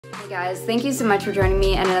Guys, thank you so much for joining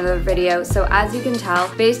me in another video. So as you can tell,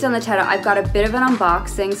 based on the title, I've got a bit of an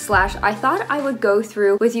unboxing slash I thought I would go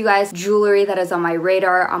through with you guys jewelry that is on my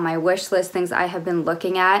radar, on my wish list, things I have been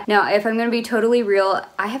looking at. Now, if I'm gonna be totally real,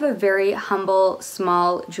 I have a very humble,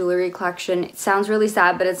 small jewelry collection. It sounds really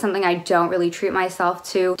sad, but it's something I don't really treat myself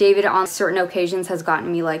to. David on certain occasions has gotten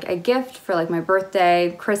me like a gift for like my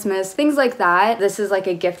birthday, Christmas, things like that. This is like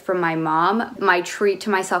a gift from my mom. My treat to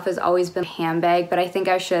myself has always been a handbag, but I think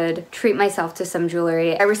I should treat myself to some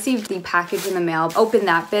jewelry. I received the package in the mail, opened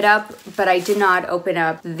that bit up, but I did not open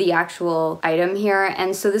up the actual item here.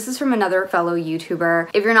 And so this is from another fellow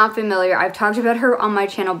YouTuber. If you're not familiar, I've talked about her on my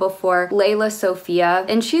channel before, Lela Sophia,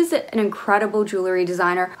 and she's an incredible jewelry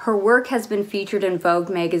designer. Her work has been featured in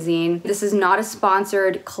Vogue magazine. This is not a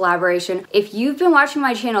sponsored collaboration. If you've been watching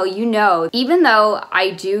my channel, you know, even though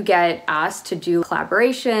I do get asked to do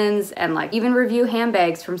collaborations and like even review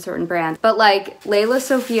handbags from certain brands, but like Lela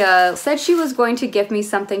Sophia said she was going to gift me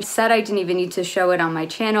something, said I didn't even need to show it on my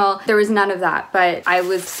channel. There was none of that, but I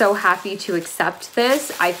was so happy to accept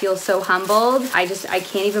this. I feel so humbled. I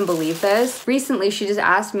can't even believe this. Recently, she just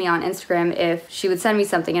asked me on Instagram if she would send me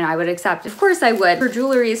something and I would accept. Of course I would. Her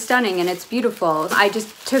jewelry is stunning and it's beautiful. I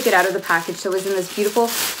just took it out of the package. So it was in this beautiful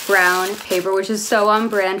brown paper, which is so on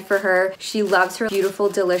brand for her. She loves her beautiful,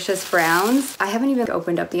 delicious browns. I haven't even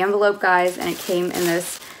opened up the envelope, guys, and it came in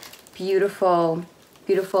this beautiful,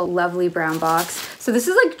 lovely brown box. So this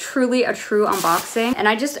is like truly a true unboxing. And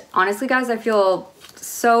I just, honestly guys, I feel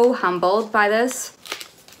so humbled by this.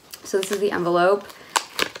 So this is the envelope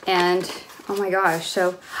and oh my gosh.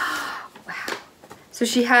 So, wow. So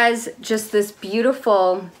she has just this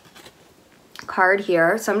beautiful card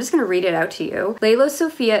here. So I'm just going to read it out to you. Lela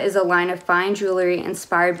Sophia is a line of fine jewelry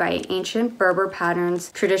inspired by ancient Berber patterns,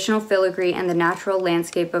 traditional filigree, and the natural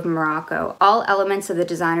landscape of Morocco. All elements of the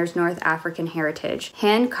designer's North African heritage.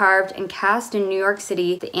 Hand carved and cast in New York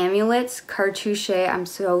City, the amulets, cartouche, I'm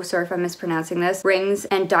so sorry if I'm mispronouncing this, rings,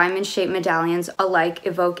 and diamond-shaped medallions alike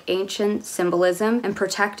evoke ancient symbolism and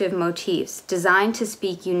protective motifs. Designed to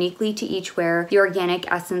speak uniquely to each wearer, the organic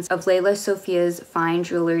essence of Lela Sophia's fine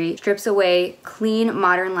jewelry strips away clean,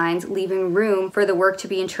 modern lines, leaving room for the work to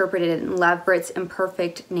be interpreted in Levbrit's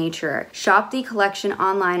imperfect nature. Shop the collection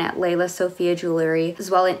online at Lela Sophia Jewelry,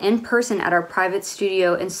 as well as in person at our private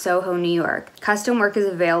studio in Soho, New York. Custom work is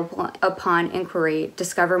available upon inquiry.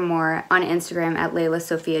 Discover more on Instagram at Lela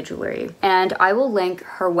Sophia Jewelry. And I will link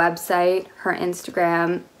her website, her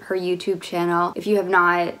Instagram, her YouTube channel. If you have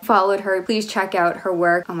not followed her, please check out her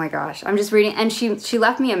work. Oh my gosh, I'm just reading, and she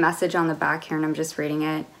left me a message on the back here and I'm just reading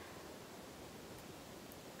it.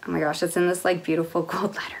 Oh my gosh, it's in this like beautiful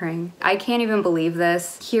gold lettering. I can't even believe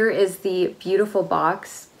this. Here is the beautiful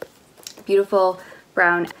box, beautiful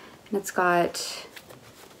brown, and it's got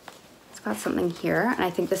something here. And I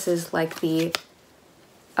think this is like the,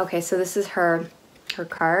 okay, so this is her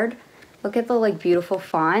card. Look at the like beautiful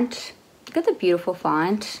font. Look at the beautiful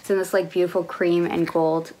font. It's in this like beautiful cream and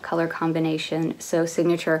gold color combination. So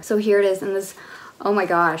signature. So here it is in this, oh my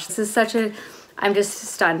gosh, this is such a, I'm just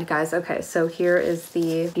stunned, guys. Okay, so here is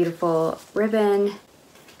the beautiful ribbon.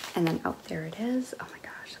 And then, oh, there it is. Oh my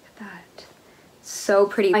gosh, look at that. So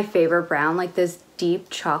pretty. My favorite brown, like this deep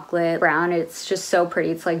chocolate brown. It's just so pretty.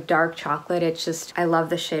 It's like dark chocolate. It's just, I love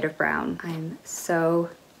the shade of brown. I'm so,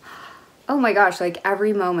 oh my gosh, like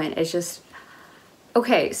every moment is just,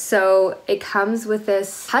 okay, so it comes with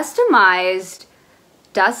this customized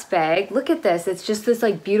dust bag. Look at this. It's just this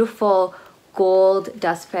like beautiful gold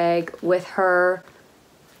dust bag with her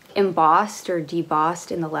embossed or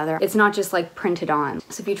debossed in the leather. It's not just like printed on.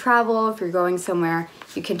 So if you travel, if you're going somewhere,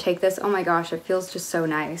 you can take this. Oh my gosh, it feels just so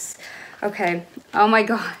nice. Okay, oh my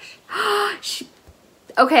gosh.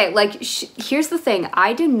 Okay, like here's the thing.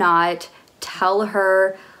 I did not tell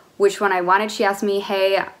her which one I wanted. She asked me,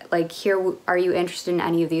 hey, like here, are you interested in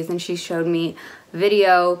any of these? And she showed me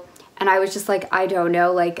video. And I was just like, I don't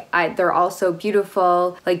know, like they're all so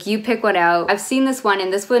beautiful. Like you pick one out. I've seen this one,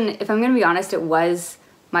 and this one, if I'm gonna be honest, it was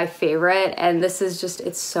my favorite. And this is just,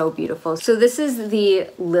 it's so beautiful. So this is the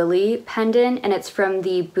lily pendant, and it's from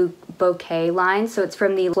the bouquet line. So it's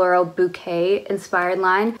from the floral bouquet inspired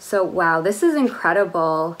line. So wow, this is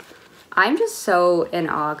incredible. I'm just so in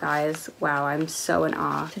awe, guys. Wow, I'm so in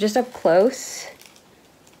awe. So just up close.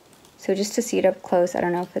 So just to see it up close, I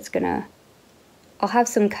don't know if it's gonna, I'll have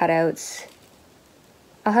some cutouts.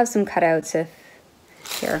 I'll have some cutouts if,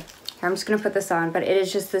 here, I'm just gonna put this on, but it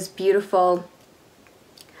is just this beautiful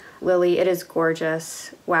lily. It is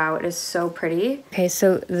gorgeous. Wow, it is so pretty. Okay,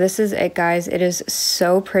 so this is it, guys. It is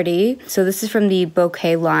so pretty. So this is from the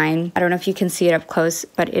bouquet line. I don't know if you can see it up close,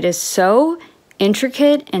 but it is so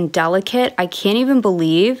intricate and delicate. I can't even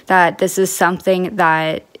believe that this is something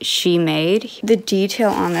that she made. The detail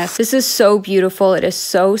on this is so beautiful. It is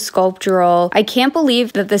so sculptural. I can't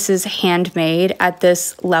believe that this is handmade at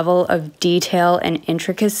this level of detail and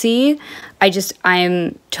intricacy.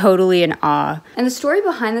 I'm totally in awe. And the story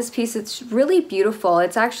behind this piece, it's really beautiful.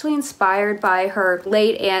 It's actually inspired by her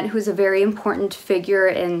late aunt, who's a very important figure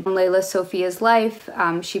in Lela Sophia's life.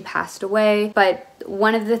 She passed away, but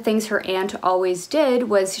one of the things her aunt always did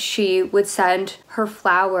was she would send her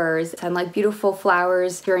flowers and like beautiful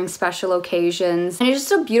flowers during special occasions. And it's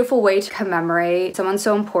just a beautiful way to commemorate someone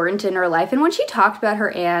so important in her life. And when she talked about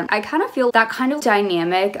her aunt, I kind of feel that kind of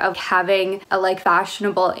dynamic of having a like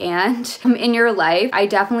fashionable aunt in your life. I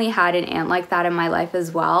definitely had an aunt like that in my life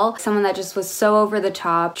as well. Someone that just was so over the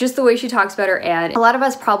top. Just the way she talks about her aunt. A lot of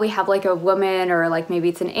us probably have like a woman, or like maybe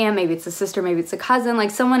it's an aunt, maybe it's a sister, maybe it's a cousin,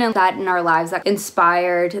 like someone in our lives that inspired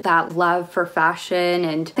that love for fashion.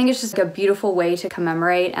 And I think it's just like a beautiful way to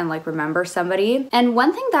commemorate and like remember somebody. And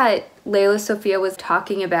one thing that Lela Sophia was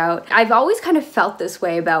talking about, I've always kind of felt this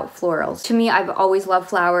way about florals. To me, I've always loved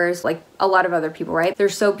flowers, like a lot of other people, right? They're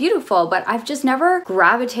so beautiful, but I've just never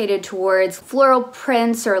gravitated towards floral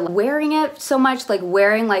prints or wearing it so much, like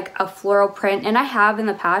wearing like a floral print. And I have in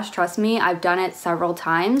the past, trust me, I've done it several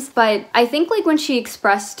times. But I think like when she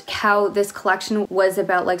expressed how this collection was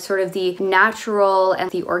about like sort of the natural and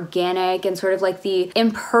the organic and sort of like the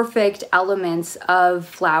imperfect elements of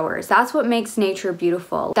flowers, that's what makes nature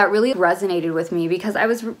beautiful. That really resonated with me, because I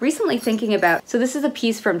was recently thinking about, so this is a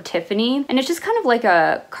piece from Tiffany, and it's just kind of like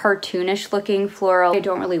a cartoonish looking floral. I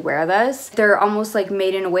don't really wear this. They're almost like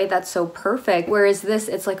made in a way that's so perfect, whereas this,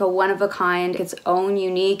 it's like a one of a kind, its own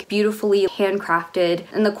unique, beautifully handcrafted,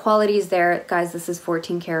 and the quality's there. Guys, this is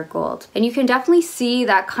 14 karat gold. And you can definitely see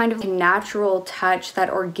that kind of natural touch, that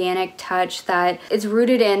organic touch that is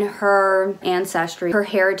rooted in her ancestry, her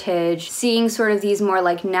heritage, seeing sort of these more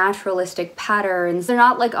like naturalistic patterns. They're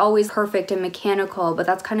not like always perfect and mechanical, but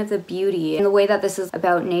that's kind of the beauty and the way that this is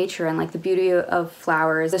about nature and like the beauty of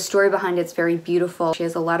flowers. The story behind it's very beautiful. She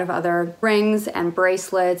has a lot of other rings and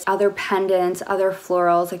bracelets, other pendants, other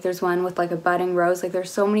florals. Like there's one with like a budding rose. Like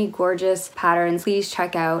there's so many gorgeous patterns. Please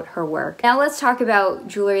check out her work. Now let's talk about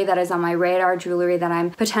jewelry that is on my radar, jewelry that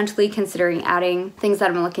I'm potentially considering adding, things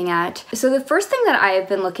that I'm looking at. So the first thing that I have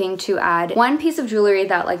been looking to add, one piece of jewelry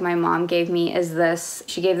that like my mom gave me is this.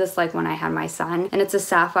 She gave this like when I had my son, and it's a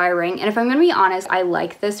sapphire ring. And if I'm gonna be honest, I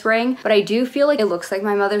like this ring, but I do feel like it looks like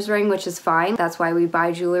my mother's ring, which is fine. That's why we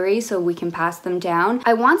buy jewelry, so we can pass them down.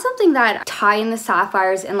 I want something that tie in the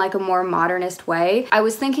sapphires in like a more modernist way. I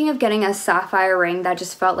was thinking of getting a sapphire ring that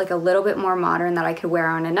just felt like a little bit more modern that I could wear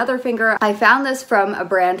on another finger. I found this from a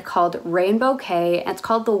brand called Rainbow K, and it's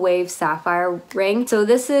called the Wave Sapphire ring. So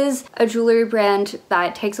this is a jewelry brand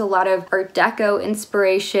that takes a lot of Art Deco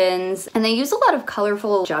inspirations, and they use a lot of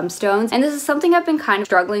colorful gemstones. And this is something I've been kind of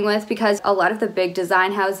struggling with, because a lot of the big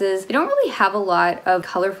design houses, they don't really have a lot of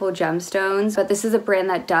colorful gemstones, but this is a brand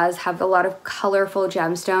that does have a lot of colorful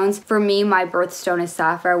gemstones. For me, my birthstone is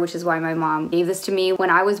sapphire, which is why my mom gave this to me. When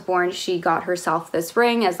I was born, she got herself this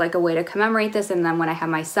ring as like a way to commemorate this, and then when I had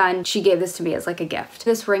my son, she gave this to me as like a gift.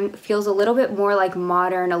 This ring feels a little bit more like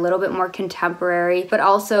modern, a little bit more contemporary, but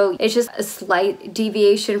also it's just a slight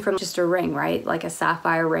deviation from just a ring, right? Like a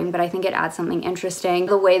sapphire ring, but I think it adds something interesting.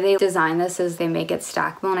 The way they design this is they make it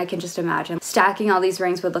stackable, and I can just imagine stacking all these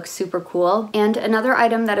rings would look super cool. And another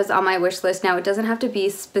item that is on my wish list, now it doesn't have to be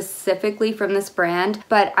specifically from this brand,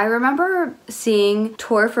 but I remember seeing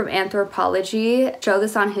Tor from Anthropology show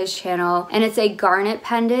this on his channel, and it's a garnet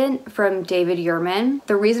pendant from David Yurman.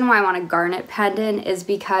 The reason why I want a garnet pendant is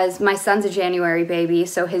because my son's a January baby,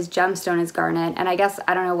 so his gemstone is garnet, and I guess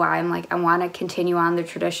I don't know why I'm like, I want to continue on the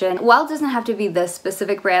tradition. While it doesn't have to be this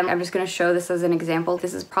specific brand, I'm just going to show this as an example.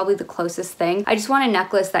 This is probably the closest thing. I just want a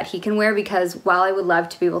necklace that he can wear, because while I would love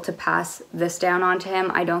to be able to pass this down onto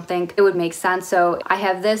him, I don't think it would make sense. So I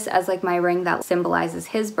have this as like my ring that symbolizes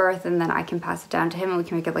his birth, and then I can pass it down to him, and we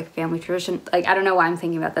can make it like a family tradition. Like, I don't know why I'm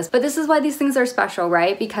thinking about this, but this is why these things are special,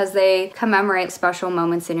 right? Because they commemorate special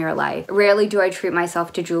moments in your life. Rarely do I treat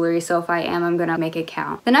myself to jewelry, so if I am, I'm gonna make it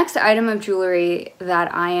count. The next item of jewelry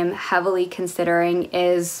that I am heavily considering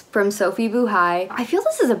is from Sophie Buhai. I feel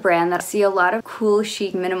this is a brand that I see a lot of cool,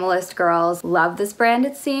 chic, minimalist girls love this brand,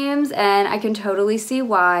 it seems, and I can totally see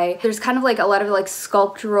why. There's kind of like a lot of like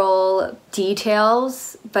sculptural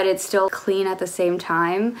details but it's still clean at the same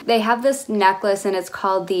time. They have this necklace and it's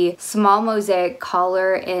called the Small Mosaic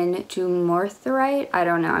Collar in Dumortierite. I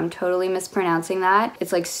don't know, I'm totally mispronouncing that.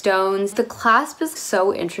 It's like stones. The clasp is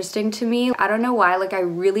so interesting to me. I don't know why, like I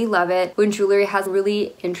really love it when jewelry has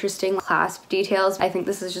really interesting clasp details. I think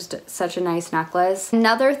this is just such a nice necklace.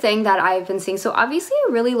 Another thing that I've been seeing, so obviously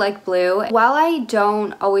I really like blue. While I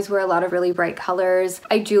don't always wear a lot of really bright colors,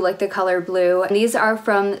 I do like the color blue. And these are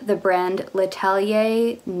from the brand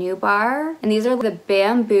L'Atelier Nubar, and these are the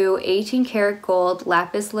bamboo 18 karat gold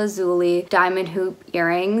lapis lazuli diamond hoop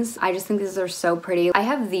earrings. I just think these are so pretty. I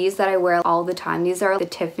have these that I wear all the time. These are the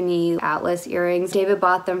Tiffany Atlas earrings. David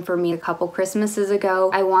bought them for me a couple Christmases ago.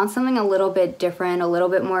 I want something a little bit different, a little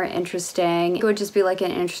bit more interesting. It would just be like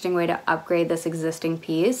an interesting way to upgrade this existing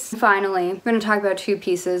piece. Finally, I'm going to talk about two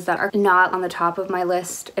pieces that are not on the top of my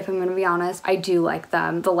list. If I'm going to be honest, I do like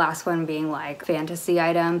them. The last one being like fantasy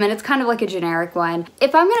item, and it's kind of like a generic one.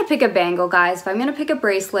 If I'm going to pick a bangle, guys, if I'm going to pick a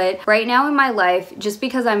bracelet right now in my life, just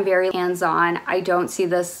because I'm very hands-on, I don't see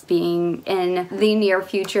this being in the near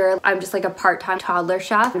future. I'm just like a part-time toddler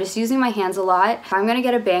shop. I'm just using my hands a lot. If I'm going to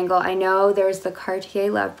get a bangle, I know there's the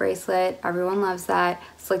Cartier Love bracelet. Everyone loves that.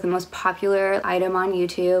 It's like the most popular item on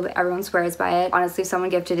YouTube. Everyone swears by it. Honestly, if someone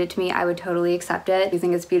gifted it to me, I would totally accept it. I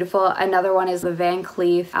think it's beautiful. Another one is the Van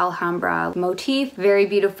Cleef Alhambra motif. Very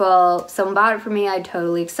beautiful. If someone bought it for me, I'd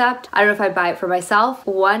totally accept. I don't know if I'd buy it for myself.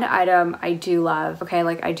 One item I do love, okay,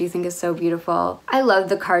 like I do think is so beautiful. I love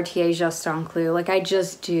the Cartier Justin Clou. Like I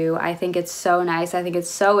just do. I think it's so nice. I think it's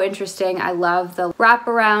so interesting. I love the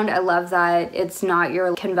wraparound. I love that it's not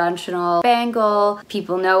your conventional bangle.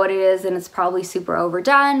 People know what it is and it's probably super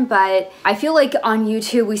overdone, but I feel like on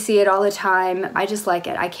YouTube we see it all the time. I just like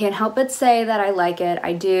it. I can't help but say that I like it.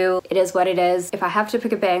 I do. It is what it is. If I have to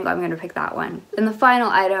pick a bangle, I'm going to pick that one. And the final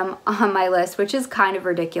item on my list, which is kind of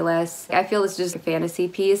ridiculous, I feel it's just a fantasy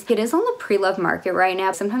piece. It is on the pre-love market right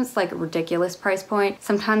now. Sometimes it's like a ridiculous price point.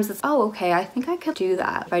 Sometimes it's, oh, okay, I think I could do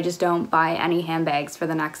that if I just don't buy any handbags for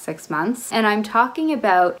the next 6 months. And I'm talking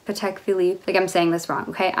about Patek Philippe. Like I'm saying this wrong,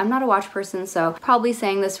 okay? I'm not a watch person, so probably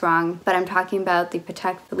saying this wrong, but I'm talking about the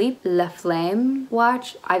Patek Philippe La Flamme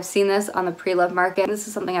watch. I've seen this on the pre-love market. This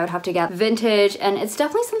is something I would have to get vintage, and it's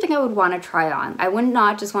definitely something I would want to try on. I would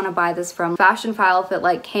not just want to buy this from Fashion File if it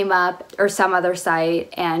like came up or some other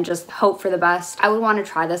site and just hope for the best. I would want to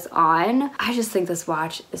try this on. I just think this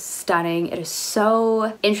watch is stunning. It is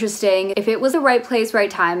so interesting. If it was the right place, right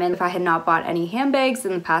time, and if I had not bought any handbags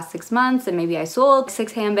in the past 6 months and maybe I sold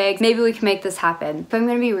 6 handbags, maybe we can make this happen. If I'm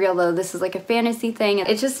gonna be real though, this is like a fantasy thing.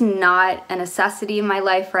 It's just not a necessity in my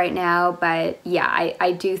life right now, but yeah,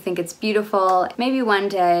 I do think it's beautiful. Maybe one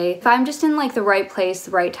day, if I'm just in like the right place,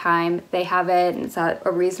 the right time, they have it and it's at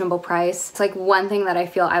a reasonable price. It's like one thing that I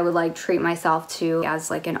feel I would like treat myself to as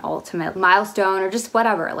like an ultimate milestone or just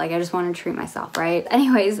whatever. Like I just want to treat myself, right?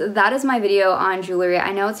 Anyways, that is my video on jewelry.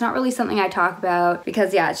 I know it's not really something I talk about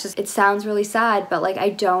because yeah, it's just, it sounds really sad, but like I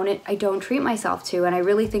don't treat myself to, and I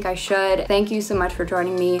really think I should. Thank you so much for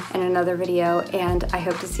joining me in another video, and I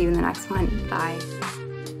hope to see you in the next one. Bye.